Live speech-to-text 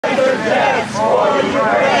jets for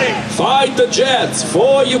Ukraine! Fighter jets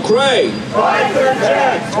for Ukraine! Fighter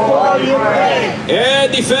jets for Ukraine! Air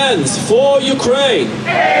defense for Ukraine!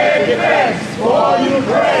 Air defense for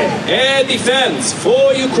Ukraine! Air defense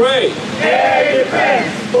for Ukraine! Air defense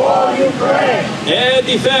for Ukraine! Air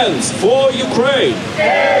defense for Ukraine!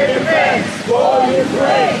 Air defense for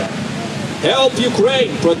Ukraine! Help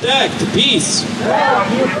Ukraine protect peace! Help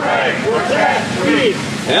Ukraine protect peace!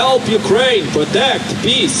 Help Ukraine protect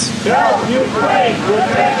peace! Help Ukraine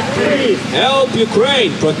protect peace! Help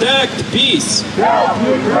Ukraine protect peace! Help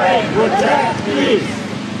Ukraine protect peace!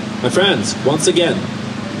 My friends, once again,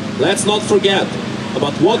 let's not forget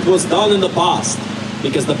about what was done in the past,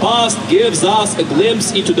 because the past gives us a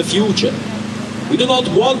glimpse into the future. We do not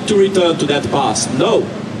want to return to that past, no.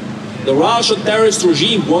 The Russian terrorist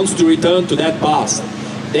regime wants to return to that past.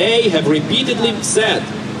 They have repeatedly said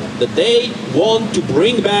that they want to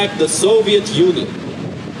bring back the Soviet Union.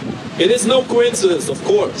 It is no coincidence, of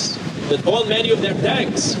course, that on many of their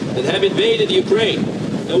tanks that have invaded Ukraine,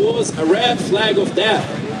 there was a red flag of death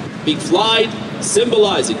being flied,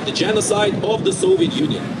 symbolizing the genocide of the Soviet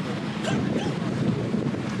Union.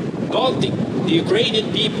 Taunting the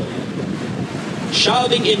Ukrainian people,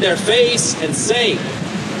 shouting in their face and saying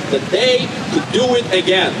that they could do it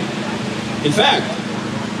again. In fact,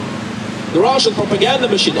 the Russian propaganda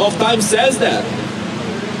machine oftentimes says that.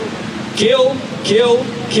 Kill, kill,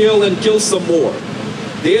 kill, and kill some more.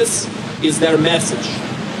 This is their message.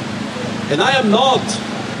 And I am not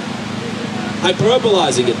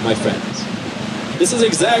hyperbolizing it, my friends. This is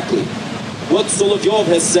exactly what Solovyov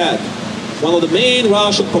has said, one of the main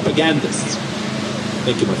Russian propagandists.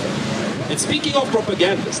 Thank you, my friend. And speaking of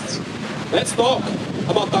propagandists, let's talk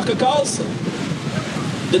about Traitor Carlson,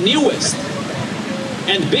 the newest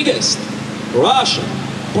and biggest Russian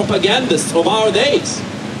propagandist of our days.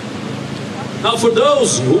 Now, for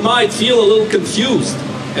those who might feel a little confused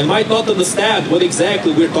and might not understand what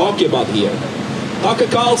exactly we're talking about here,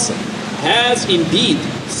 Traitor Carlson has indeed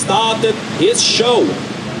started his show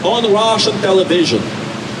on Russian television.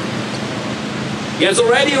 He has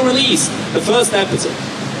already released the first episode.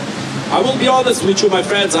 I will be honest with you, my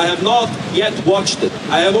friends, I have not yet watched it.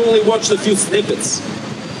 I have only watched a few snippets.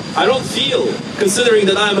 I don't feel, considering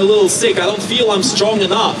that I'm a little sick, I don't feel I'm strong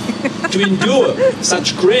enough to endure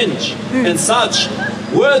such cringe and such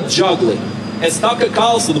word juggling as Traitor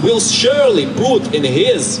Carlson will surely put in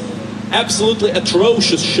his absolutely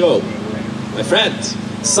atrocious show. My friends,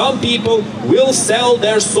 some people will sell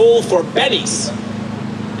their soul for pennies.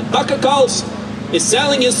 And Traitor Carlson is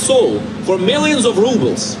selling his soul for millions of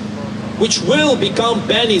rubles, which will become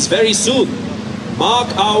pennies very soon.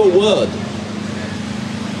 Mark our word.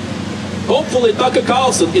 Hopefully Traitor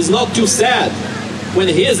Carlson is not too sad when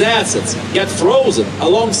his assets get frozen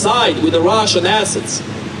alongside with the Russian assets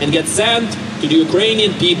and get sent to the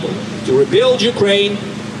Ukrainian people to rebuild Ukraine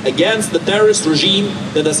against the terrorist regime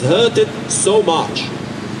that has hurt it so much.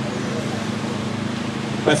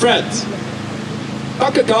 My friends,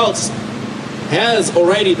 Traitor Carlson has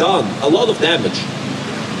already done a lot of damage.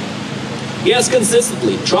 He has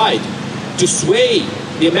consistently tried to sway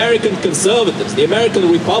the American conservatives, the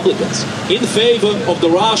American Republicans, in favor of the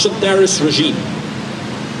Russian terrorist regime.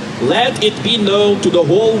 Let it be known to the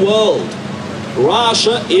whole world,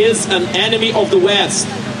 Russia is an enemy of the West,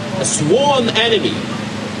 a sworn enemy,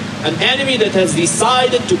 an enemy that has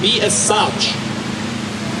decided to be as such.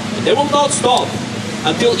 And they will not stop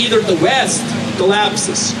until either the West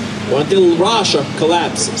collapses or until Russia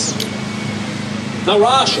collapses. Now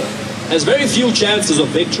Russia has very few chances of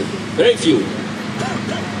victory, very few.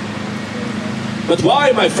 But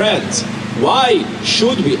why, my friends, why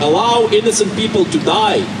should we allow innocent people to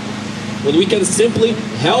die when we can simply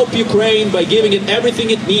help Ukraine by giving it everything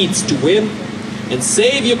it needs to win and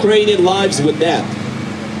save Ukrainian lives with that?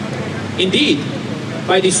 Indeed,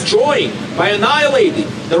 by destroying, by annihilating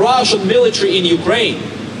the Russian military in Ukraine,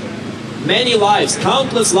 many lives,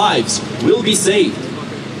 countless lives will be saved.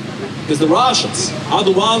 Because the Russians are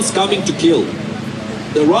the ones coming to kill.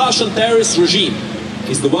 The Russian terrorist regime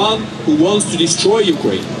is the one who wants to destroy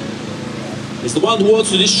Ukraine. Is the one who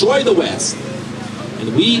wants to destroy the West.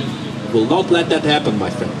 And we will not let that happen, my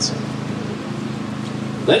friends.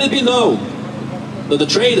 Let it be known that the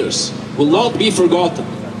traitors will not be forgotten.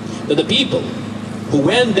 That the people who,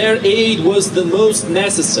 when their aid was the most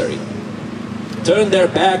necessary, turned their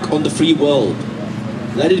back on the free world.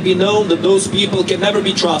 Let it be known that those people can never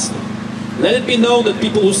be trusted. Let it be known that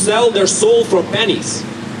people who sell their soul for pennies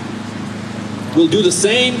will do the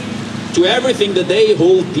same to everything that they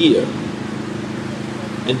hold dear.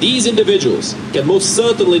 And these individuals can most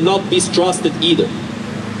certainly not be trusted either.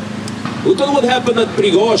 Look at what happened at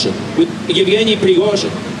Prigozhin, with Yevgeny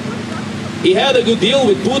Prigozhin. He had a good deal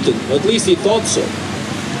with Putin, or at least he thought so.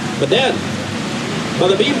 But then,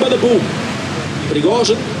 bada bing, bada boom,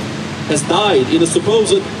 Prigozhin has died in a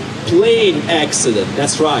supposed plane accident.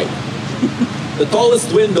 That's right. The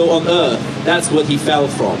tallest window on earth, that's what he fell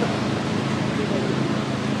from.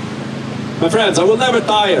 My friends, I will never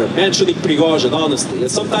tire mentioning Prigozhin, honestly. And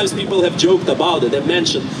sometimes people have joked about it and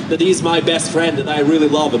mentioned that he's my best friend and I really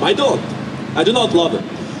love him. I don't. I do not love him.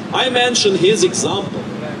 I mention his example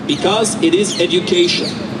because it is education.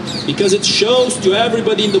 Because it shows to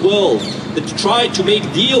everybody in the world that to try to make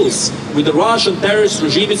deals with the Russian terrorist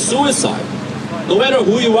regime is suicide. No matter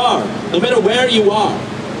who you are, no matter where you are.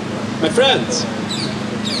 My friends,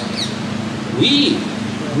 we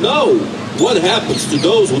know what happens to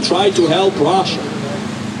those who try to help Russia.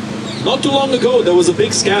 Not too long ago, there was a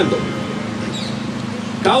big scandal.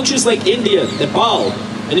 Countries like India, Nepal,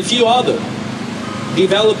 and a few other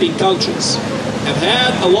developing countries have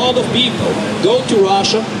had a lot of people go to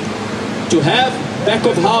Russia to have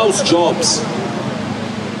back-of-house jobs.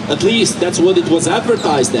 At least that's what it was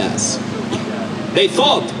advertised as. They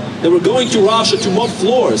thought they were going to Russia to mop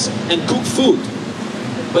floors and cook food.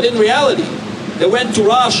 But in reality, they went to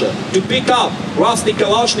Russia to pick up rusty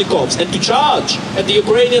Kalashnikovs and to charge at the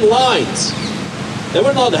Ukrainian lines. They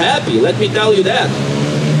were not happy, let me tell you that.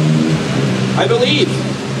 I believe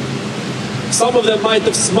some of them might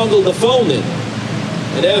have smuggled a phone in.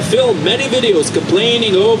 And they have filmed many videos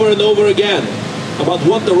complaining over and over again about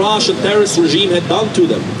what the Russian terrorist regime had done to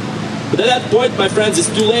them. But at that point, my friends, it's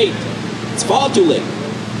too late. It's far too late.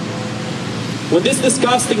 When this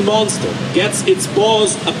disgusting monster gets its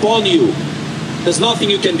paws upon you, there's nothing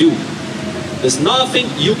you can do. There's nothing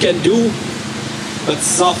you can do but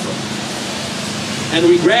suffer and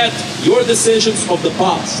regret your decisions of the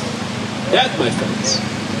past. That, my friends,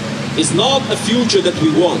 is not a future that we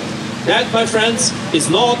want. That, my friends, is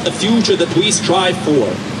not a future that we strive for.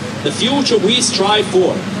 The future we strive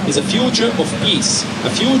for is a future of peace, a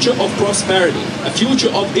future of prosperity, a future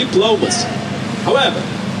of diplomacy. However,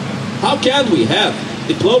 how can we have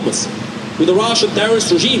diplomacy with the Russian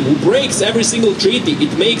terrorist regime who breaks every single treaty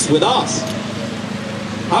it makes with us?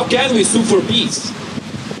 How can we sue for peace?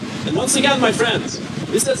 And once again, my friends,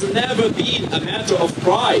 this has never been a matter of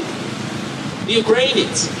pride. The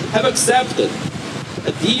Ukrainians have accepted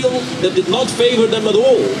a deal that did not favor them at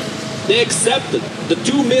all. They accepted the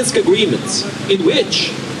two Minsk agreements in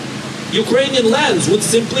which Ukrainian lands would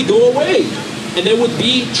simply go away and they would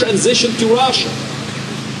be transitioned to Russia.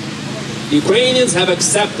 The Ukrainians have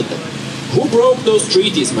accepted them. Who broke those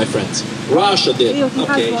treaties, my friends? Russia did.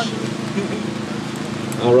 Okay.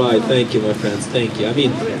 All right, thank you, my friends, thank you. I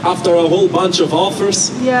mean, after a whole bunch of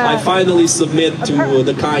offers, I finally submit to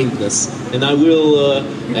the kindness, and I will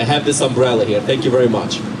have this umbrella here. Thank you very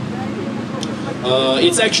much.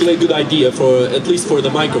 It's actually a good idea, at least for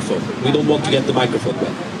the microphone. We don't want to get the microphone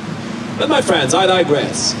wet. But my friends, I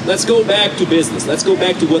digress. Let's go back to business. Let's go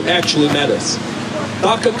back to what actually matters.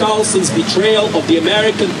 Tucker Carlson's betrayal of the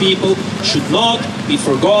American people should not be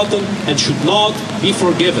forgotten and should not be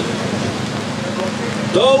forgiven.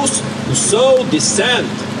 Those who sow dissent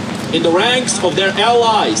in the ranks of their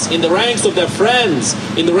allies, in the ranks of their friends,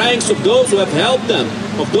 in the ranks of those who have helped them,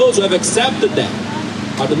 of those who have accepted them,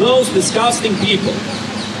 are the most disgusting people.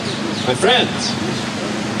 My friends,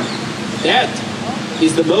 that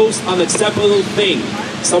is the most unacceptable thing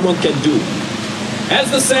someone can do.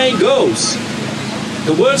 As the saying goes,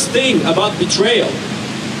 the worst thing about betrayal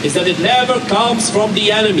is that it never comes from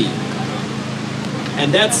the enemy.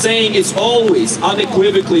 And that saying is always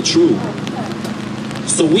unequivocally true.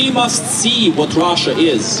 So we must see what Russia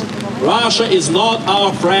is. Russia is not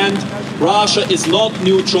our friend. Russia is not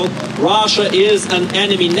neutral. Russia is an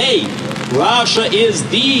enemy. Nay, Russia is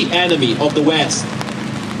the enemy of the West.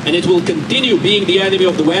 And it will continue being the enemy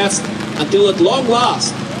of the West until at long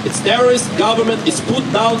last its terrorist government is put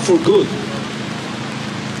down for good.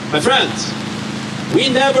 My friends, we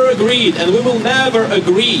never agreed and we will never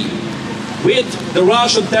agree with the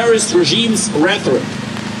Russian terrorist regime's rhetoric.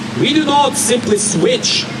 We do not simply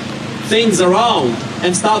switch things around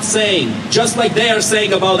and start saying, just like they are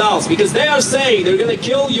saying about us, because they are saying they're going to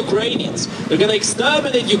kill Ukrainians, they're going to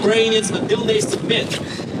exterminate Ukrainians until they submit.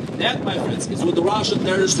 That, my friends, is what the Russian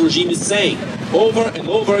terrorist regime is saying over and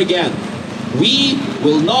over again. We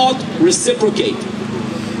will not reciprocate.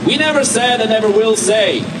 We never said and never will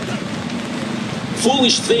say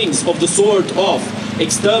foolish things of the sort of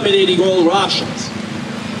exterminating all Russians.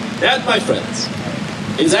 That, my friends,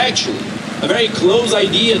 is actually a very close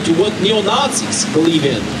idea to what neo-Nazis believe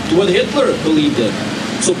in, to what Hitler believed in.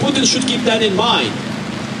 So Putin should keep that in mind.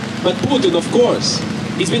 But Putin, of course,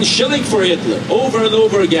 he's been shilling for Hitler over and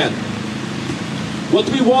over again. What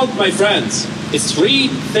we want, my friends, is three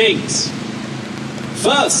things.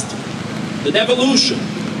 First, the devolution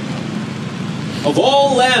of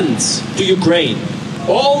all lands to Ukraine.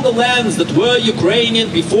 All the lands that were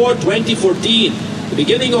Ukrainian before 2014, the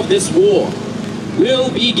beginning of this war,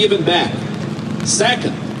 will be given back.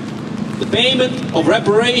 Second, the payment of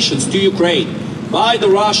reparations to Ukraine by the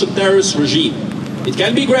Russian terrorist regime. It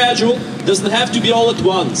can be gradual, doesn't have to be all at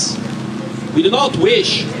once. We do not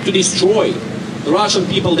wish to destroy the Russian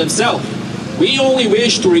people themselves. We only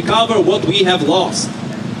wish to recover what we have lost,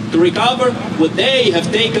 to recover what they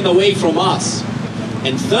have taken away from us.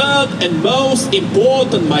 And third and most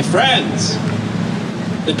important, my friends,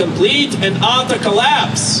 the complete and utter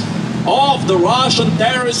collapse of the Russian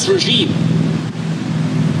terrorist regime.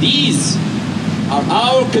 These are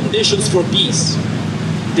our conditions for peace.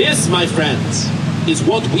 This, my friends, is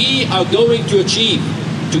what we are going to achieve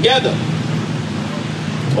together.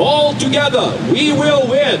 All together, we will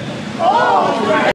win.